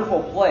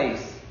wonderful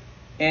place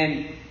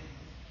and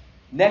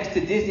next to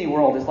Disney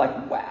World is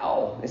like,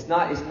 wow. It's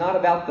not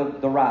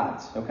about the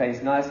rides, okay?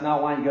 It's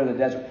not why you go to the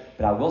desert.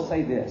 But I will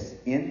say this.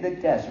 In the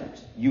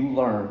desert, you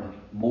learn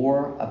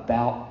more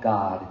about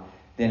God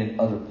than in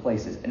other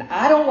places. And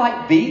I don't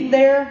like being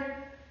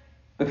there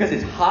because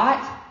it's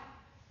hot.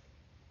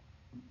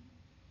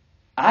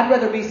 I'd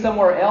rather be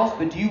somewhere else,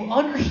 but do you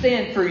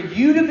understand, for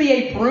you to be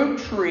a broom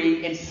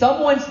tree in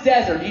someone's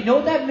desert, do you know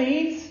what that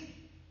means?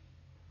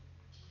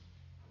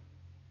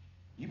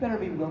 You better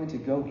be willing to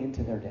go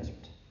into their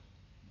desert.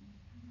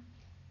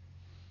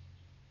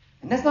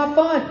 And that's not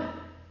fun.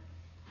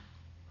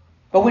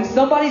 But when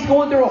somebody's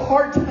going through a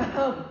hard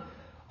time,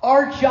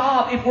 our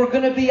job, if we're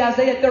going to be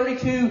Isaiah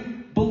 32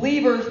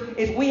 believers,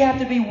 is we have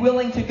to be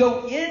willing to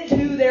go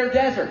into their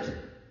desert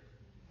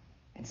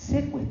and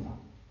sit with them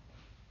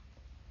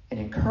and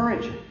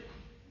encourage them.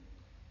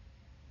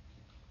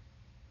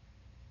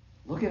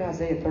 Look at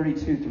Isaiah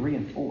 32, 3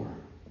 and 4.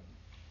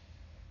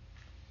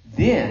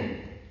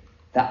 Then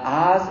the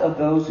eyes of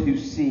those who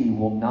see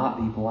will not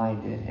be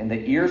blinded, and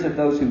the ears of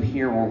those who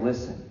hear will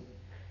listen.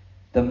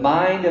 The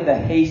mind of the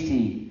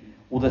hasty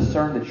will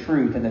discern the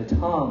truth, and the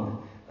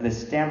tongue of the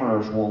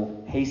stammerers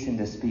will hasten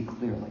to speak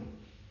clearly.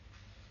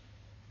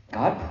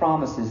 God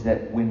promises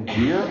that when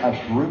we're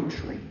a broom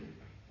tree,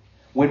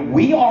 when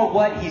we are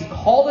what He's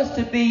called us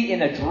to be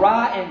in a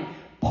dry and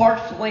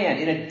parched land,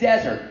 in a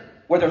desert,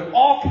 where there's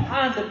all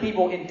kinds of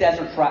people in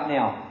deserts right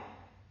now.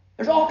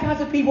 There's all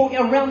kinds of people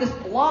around this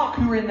block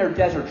who are in their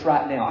deserts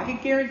right now. I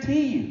can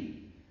guarantee you.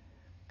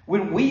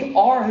 When we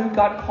are who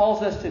God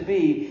calls us to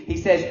be, He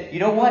says, you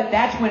know what?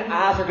 That's when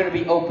eyes are going to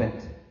be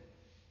opened.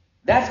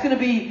 That's going to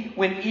be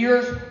when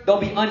ears, they'll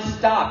be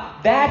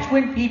unstopped. That's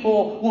when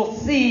people will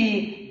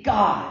see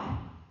God.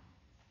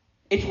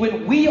 It's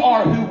when we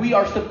are who we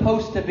are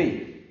supposed to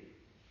be.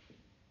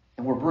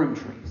 And we're broom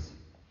trees.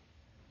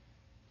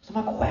 So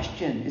my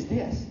question is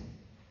this.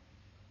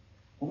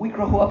 When we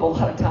grow up, a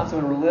lot of times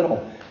when we're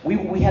little,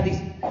 we have these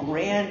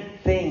grand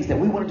things that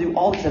we want to do,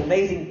 all these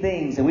amazing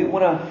things, and we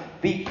want to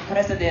be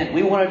president.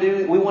 We want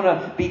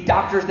to be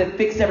doctors that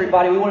fix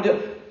everybody.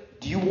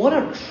 Do you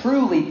want to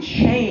truly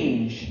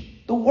change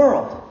the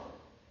world?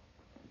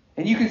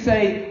 And you can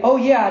say, oh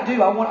yeah, I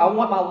do. I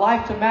want my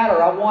life to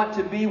matter. I want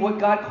to be what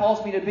God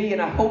calls me to be,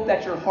 and I hope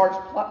that's your heart's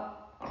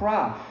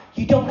cry.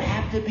 You don't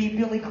have to be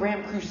Billy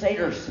Graham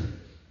Crusaders.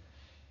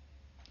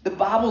 The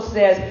Bible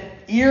says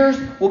ears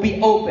will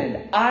be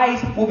opened,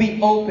 eyes will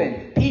be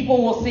opened.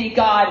 People will see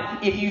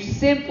God if you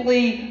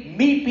simply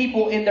meet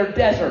people in their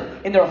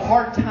desert, in their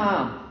hard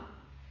time.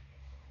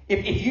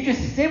 If you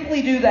just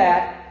simply do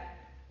that,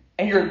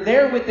 and you're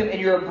there with them and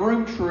you're a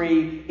broom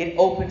tree, it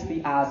opens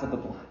the eyes of the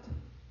blind.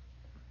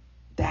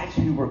 That's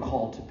who we're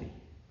called to be.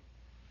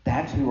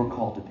 That's who we're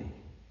called to be.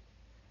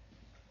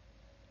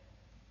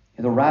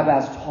 And the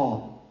rabbis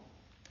taught,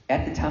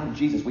 at the time of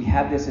Jesus, we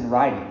have this in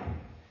writing.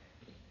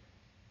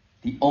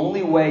 The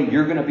only way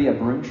you're going to be a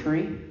broom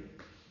tree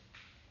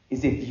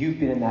is if you've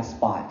been in that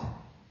spot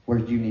where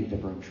you needed a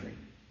broom tree.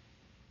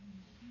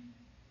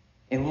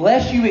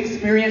 Unless you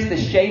experience the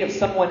shade of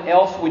someone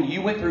else when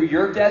you went through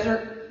your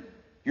desert,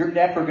 you're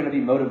never going to be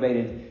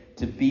motivated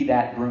to be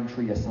that broom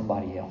tree to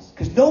somebody else.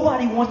 Because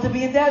nobody wants to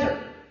be in desert.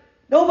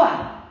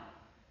 Nobody.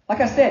 Like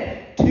I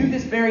said, to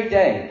this very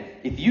day,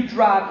 if you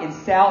drive in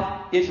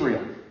South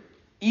Israel,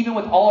 even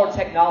with all our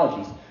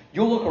technologies,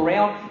 you'll look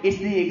around, it's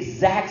the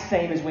exact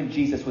same as when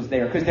Jesus was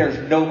there, because there's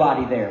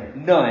nobody there.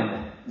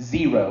 None.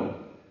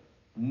 Zero.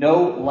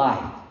 No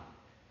life.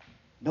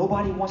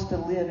 Nobody wants to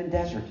live in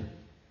desert.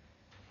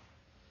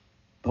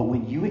 But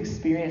when you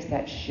experience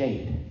that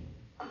shade,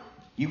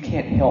 you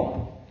can't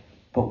help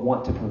but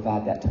want to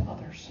provide that to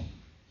others.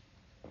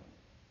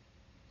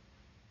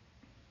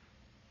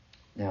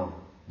 Now,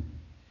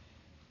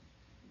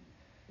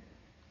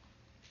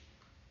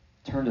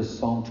 turn to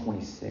Psalm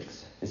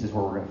 26. This is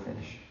where we're going to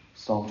finish.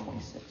 Psalm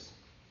 26.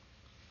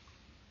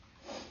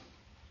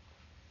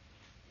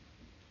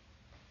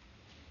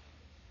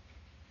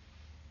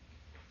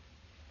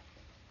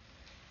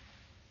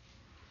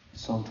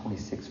 Psalm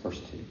 26, verse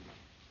 2.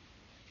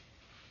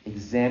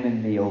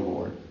 Examine me, O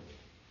Lord.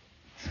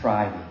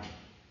 Try me.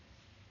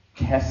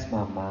 Test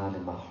my mind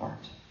and my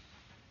heart.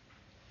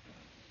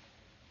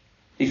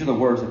 These are the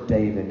words of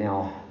David.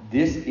 Now,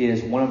 this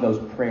is one of those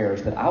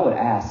prayers that I would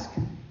ask,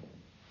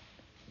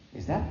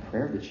 is that a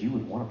prayer that you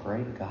would want to pray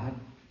to God?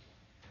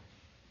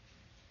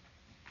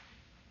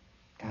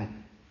 God,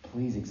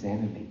 please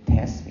examine me,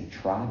 test me,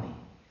 try me.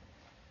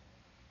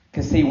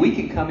 Because see, we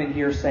can come in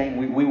here saying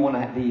we want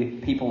to be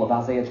people of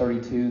Isaiah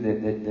 32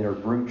 that are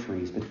broom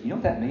trees. But you know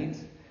what that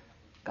means?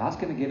 God's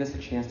going to give us a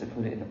chance to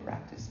put it into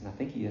practice. And I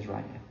think He is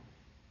right now.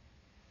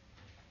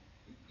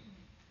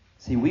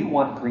 See, we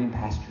want green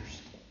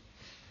pastures.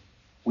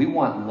 We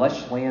want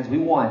lush lands. We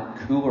want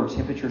cooler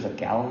temperatures of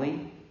Galilee.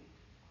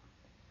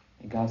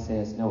 And God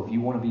says, no, if you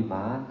want to be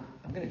mine,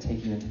 I'm going to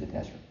take you into the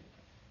desert.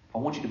 I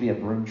want you to be a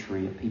broom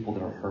tree of people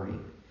that are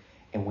hurting.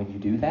 And when you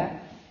do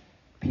that,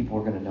 people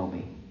are going to know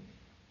me.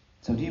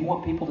 So do you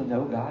want people to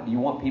know God? Do you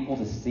want people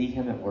to see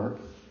him at work?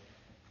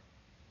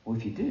 Well,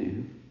 if you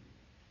do,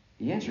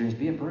 the answer is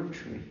be a broom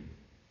tree.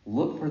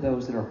 Look for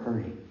those that are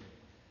hurting.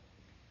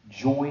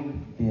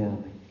 Join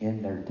them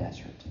in their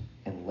desert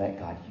and let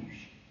God use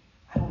you.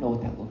 I don't know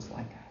what that looks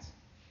like, guys.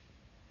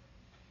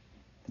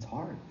 It's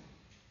hard.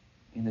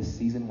 In this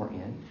season we're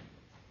in,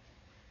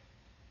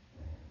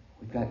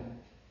 we've got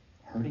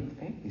hurting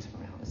families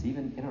around us,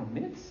 even in our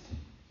midst.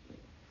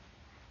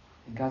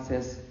 And God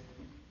says,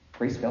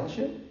 Grace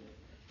Fellowship,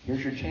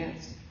 here's your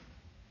chance.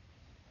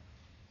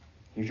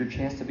 Here's your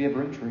chance to be a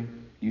broom tree.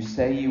 You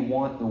say you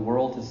want the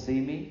world to see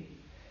me.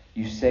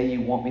 You say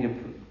you want me to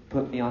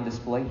put me on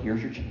display.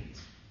 Here's your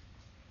chance.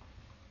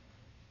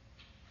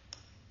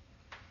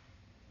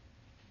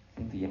 I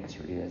think the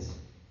answer is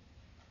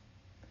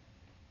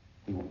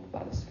we walk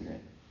by the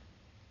Spirit.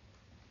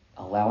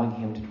 Allowing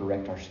him to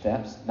direct our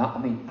steps.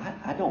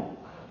 I don't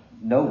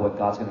know what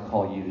God's going to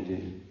call you to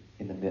do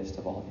in the midst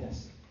of all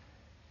this.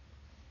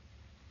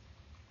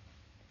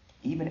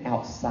 Even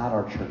outside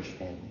our church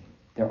family,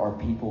 there are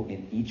people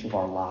in each of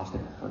our lives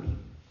that are hurting,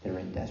 that are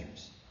in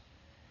deserts.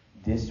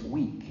 This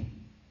week,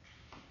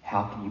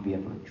 how can you be a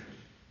broom tree?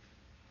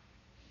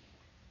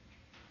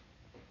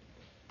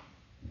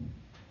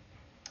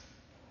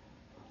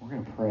 We're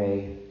going to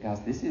pray. Guys,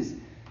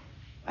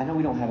 I know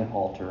we don't have an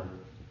altar.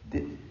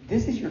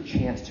 This is your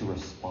chance to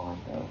respond,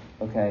 though,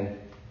 okay?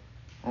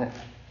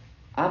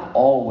 I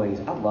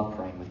love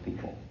praying with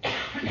people.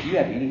 If you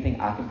have anything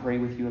I can pray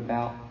with you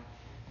about,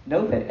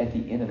 know that at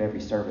the end of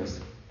every service,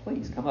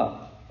 please come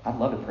up. I'd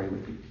love to pray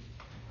with you.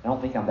 I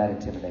don't think I'm that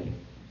intimidating.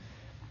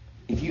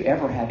 If you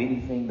ever have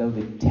anything, though,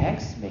 then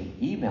text me,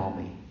 email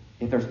me.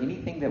 If there's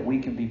anything that we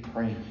can be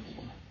praying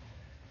for.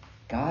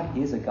 God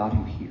is a God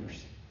who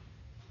hears.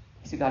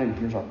 He's a God who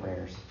hears our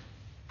prayers.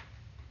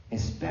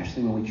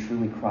 Especially when we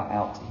truly cry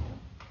out to him.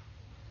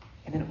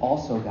 And then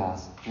also,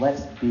 guys,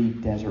 let's be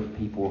desert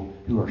people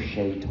who are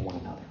shade to one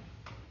another.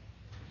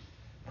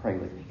 Pray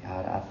with me.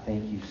 God, I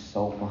thank you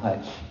so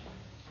much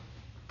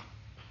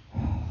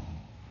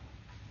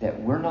that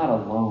we're not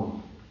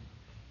alone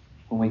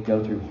when we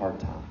go through hard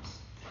times.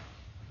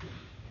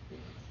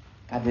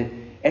 God, that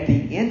at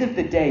the end of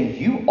the day,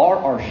 you are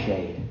our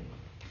shade.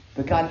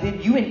 But God,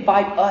 then you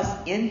invite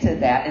us into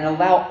that and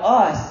allow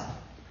us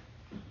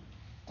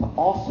to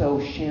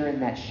also share in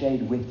that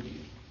shade with you.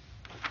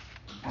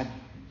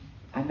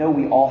 I know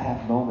we all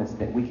have moments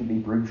that we can be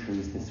broom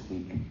trees this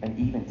week, and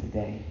even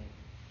today.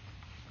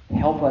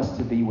 Help us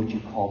to be what you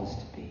called us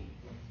to be.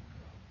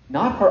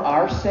 Not for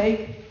our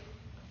sake,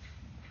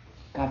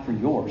 God, for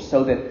yours,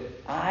 so that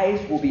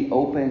eyes will be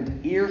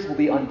opened, ears will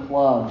be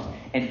unplugged,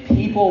 and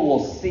people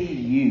will see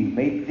you.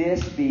 May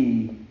this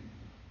be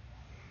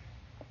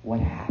what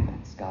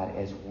happens, God,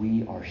 as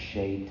we are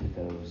shade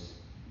to those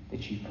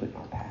that you put in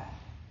our path.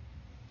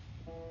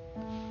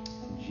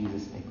 In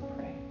Jesus' name we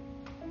pray.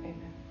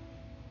 Amen.